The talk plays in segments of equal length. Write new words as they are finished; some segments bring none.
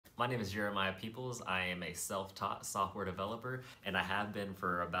My name is Jeremiah Peoples. I am a self-taught software developer, and I have been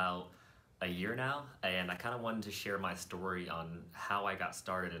for about a year now. And I kind of wanted to share my story on how I got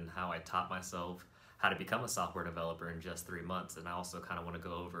started and how I taught myself how to become a software developer in just 3 months. And I also kind of want to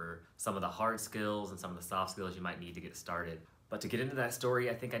go over some of the hard skills and some of the soft skills you might need to get started. But to get into that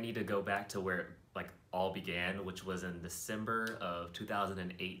story, I think I need to go back to where it all began, which was in December of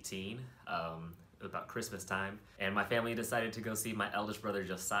 2018. It was about Christmas time, and my family decided to go see my eldest brother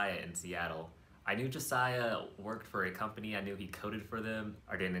Josiah in Seattle. I knew Josiah worked for a company. I knew he coded for them.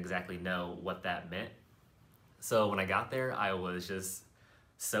 I didn't exactly know what that meant. So when I got there, I was just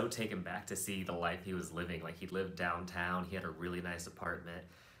so taken back to see the life he was living. Like, he lived downtown. He had a really nice apartment.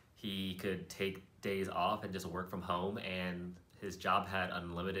 He could take days off and just work from home, and his job had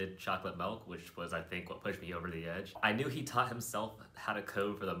unlimited chocolate milk, which was, I think, what pushed me over the edge. I knew he taught himself how to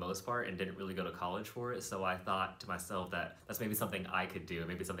code for the most part and didn't really go to college for it, so I thought to myself that that's maybe something I could do,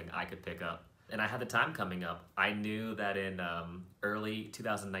 maybe something I could pick up. And I had the time coming up. I knew that in early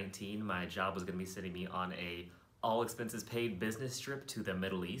 2019, my job was gonna be sending me on a all expenses paid business trip to the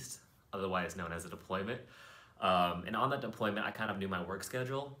Middle East, otherwise known as a deployment. And on that deployment, I kind of knew my work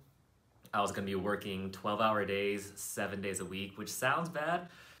schedule. I was going to be working 12-hour days, 7 days a week, which sounds bad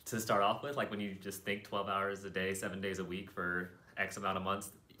to start off with. Like, when you just think 12 hours a day, 7 days a week for X amount of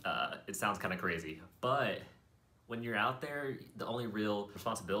months, it sounds kind of crazy. But when you're out there, the only real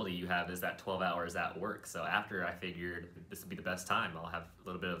responsibility you have is that 12 hours at work. So after, I figured this would be the best time. I'll have a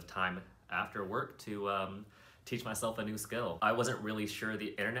little bit of time after work to teach myself a new skill. I wasn't really sure the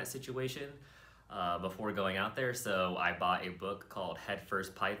internet situation before going out there, so I bought a book called Head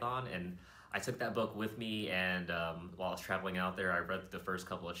First Python, and I took that book with me, and while I was traveling out there, I read the first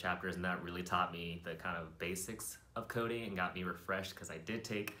couple of chapters, and that really taught me the kind of basics of coding and got me refreshed, because I did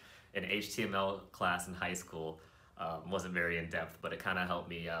take an HTML class in high school. Wasn't very in-depth, but it kind of helped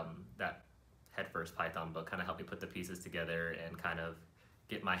me, that Head First Python book kind of helped me put the pieces together and kind of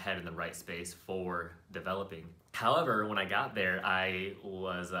get my head in the right space for developing. However, when I got there, I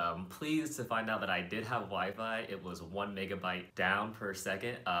was pleased to find out that I did have Wi-Fi. It was 1 megabyte down per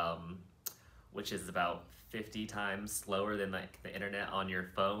second, which is about 50 times slower than the internet on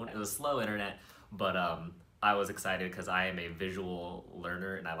your phone. It was slow internet, but I was excited because I am a visual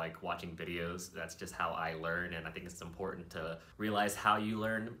learner and I like watching videos. That's just how I learn, and I think it's important to realize how you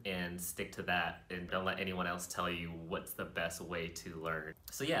learn and stick to that, and don't let anyone else tell you what's the best way to learn.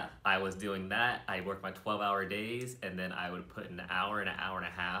 So yeah, I was doing that. I worked my 12-hour days, and then I would put an hour and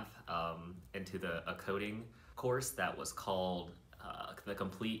a half into a coding course that was called the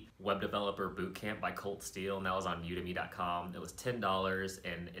Complete Web Developer Bootcamp by Colt Steele, and that was on Udemy.com. It was $10,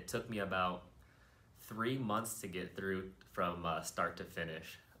 and it took me about 3 months to get through from start to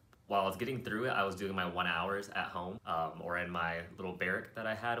finish. While I was getting through it, I was doing my 1 hours at home or in my little barrack that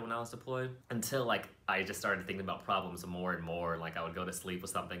I had when I was deployed, until I just started thinking about problems more and more. Like, I would go to sleep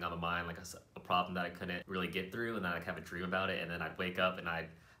with something on the mind, like a problem that I couldn't really get through, and then I'd have a dream about it, and then I'd wake up and I'd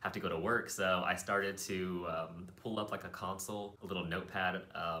have to go to work. So I started to pull up like a console, a little notepad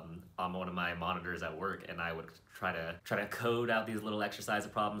on one of my monitors at work, and I would try to code out these little exercise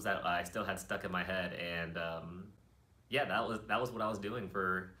problems that I still had stuck in my head. And yeah, that was what I was doing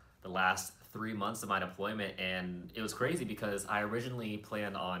for the last 3 months of my deployment. And it was crazy because I originally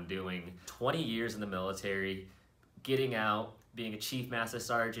planned on doing 20 years in the military, getting out, being a chief master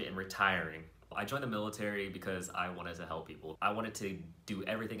sergeant, and retiring. I joined the military because I wanted to help people. I wanted to do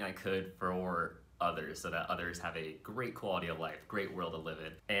everything I could for others so that others have a great quality of life, great world to live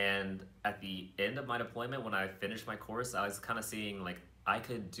in. And at the end of my deployment, when I finished my course, I was kind of seeing I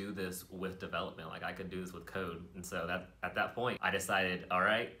could do this with development, I could do this with code. And so at that point, I decided, all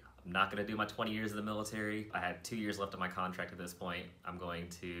right, I'm not gonna do my 20 years in the military. I had 2 years left on my contract at this point. I'm going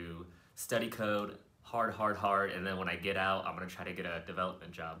to study code, hard, and then when I get out, I'm gonna try to get a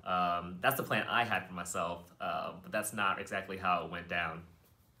development job. That's the plan I had for myself, but that's not exactly how it went down.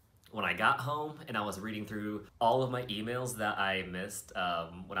 When I got home and I was reading through all of my emails that I missed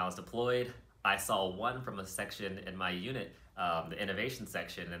when I was deployed, I saw one from a section in my unit, the innovation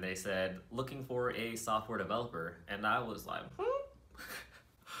section, and they said, looking for a software developer, and I was like,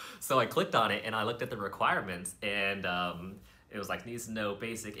 So I clicked on it and I looked at the requirements, and it was needs to know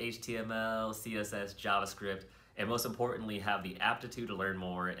basic HTML, CSS, JavaScript, and most importantly, have the aptitude to learn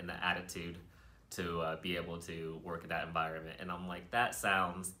more and the attitude to be able to work in that environment. And I'm like, that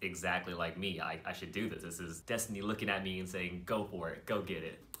sounds exactly like me. I should do this. This is destiny looking at me and saying, go for it, go get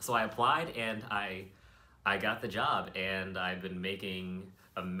it. So I applied, and I got the job, and I've been making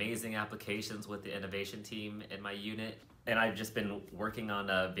amazing applications with the innovation team in my unit. And I've just been working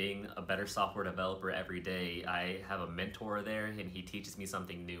on being a better software developer every day. I have a mentor there, and he teaches me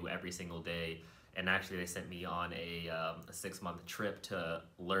something new every single day. And actually, they sent me on a 6-month trip to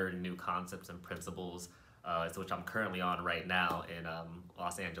learn new concepts and principles, which I'm currently on right now in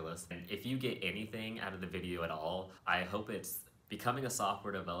Los Angeles. And if you get anything out of the video at all, I hope it's becoming a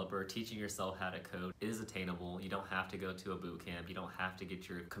software developer, teaching yourself how to code is attainable. You don't have to go to a boot camp. You don't have to get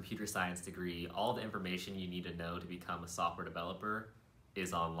your computer science degree. All the information you need to know to become a software developer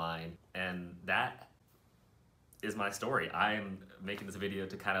is online. And that is my story. I'm making this video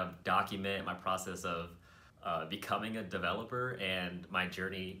to kind of document my process of becoming a developer and my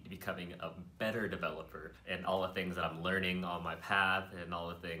journey to becoming a better developer, and all the things that I'm learning on my path and all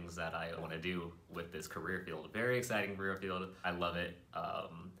the things that I want to do with this career field. Very exciting career field. I love it.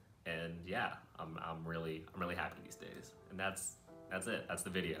 And yeah, I'm really happy these days. And that's it. That's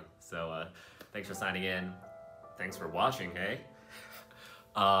the video. So thanks for signing in. Thanks for watching, hey?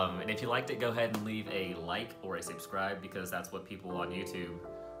 And if you liked it, go ahead and leave a like or a subscribe, because that's what people on YouTube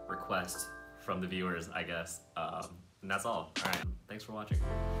request from the viewers, I guess. And that's all. All right, thanks for watching.